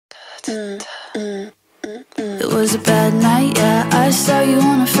It was a bad night, yeah. I saw you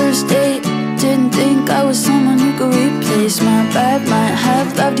on a first date. Didn't think I was someone who could replace my bad. Might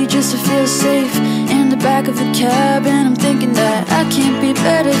have loved you just to feel safe in the back of a cab, and I'm thinking that I can't be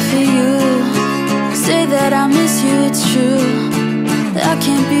better for you. Say that I miss you, it's true. I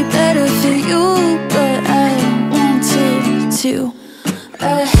can't be better for you, but I wanted to.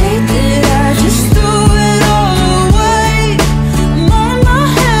 I hate that I just threw it all away. I'm on my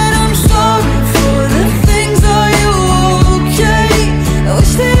head, I'm sorry for the things. Are you okay? I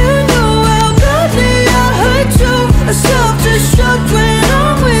wish that you knew how badly I hurt you. I self-destruct when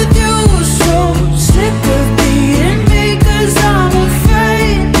I'm with you. So sick of being me, 'cause I'm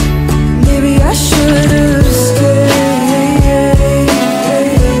afraid maybe I should've stayed.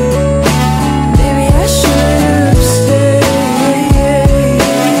 Maybe I should've stayed.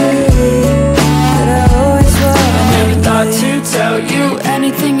 But I always was. I never thought to tell you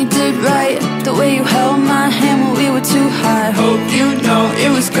anything you did right. The way you held my hand when we were too high. Hope you know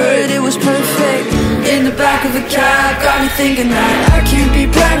it was good, it was perfect. In the back of a cab, got me thinking that I can't be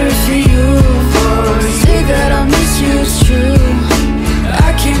better for you. Say that I miss you, it's true. I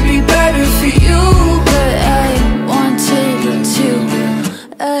can't be better for you, but I wanted to.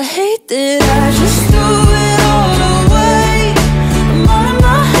 I hate that I just threw it all away. I'm on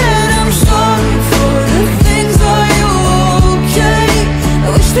my head, I'm sorry for the things. Are you okay? I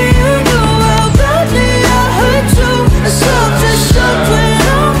wish that you knew how badly I hurt you. I self-destruct when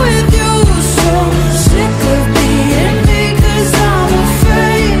I'm with you. So sick of being me, 'cause I'm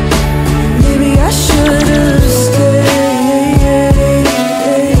afraid maybe I should've stayed.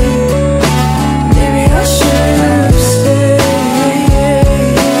 Maybe I should've stayed.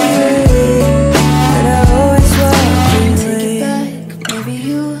 But I always wanted to take it back. Maybe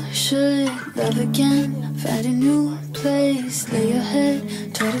you should love again. Find a new place, lay your head,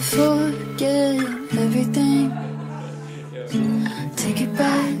 try to forget everything. Take it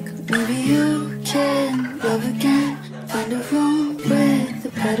back, maybe you can love again. Find a room with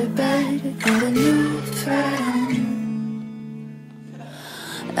a better bed and a new friend.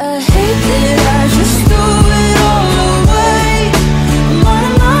 I hate that I just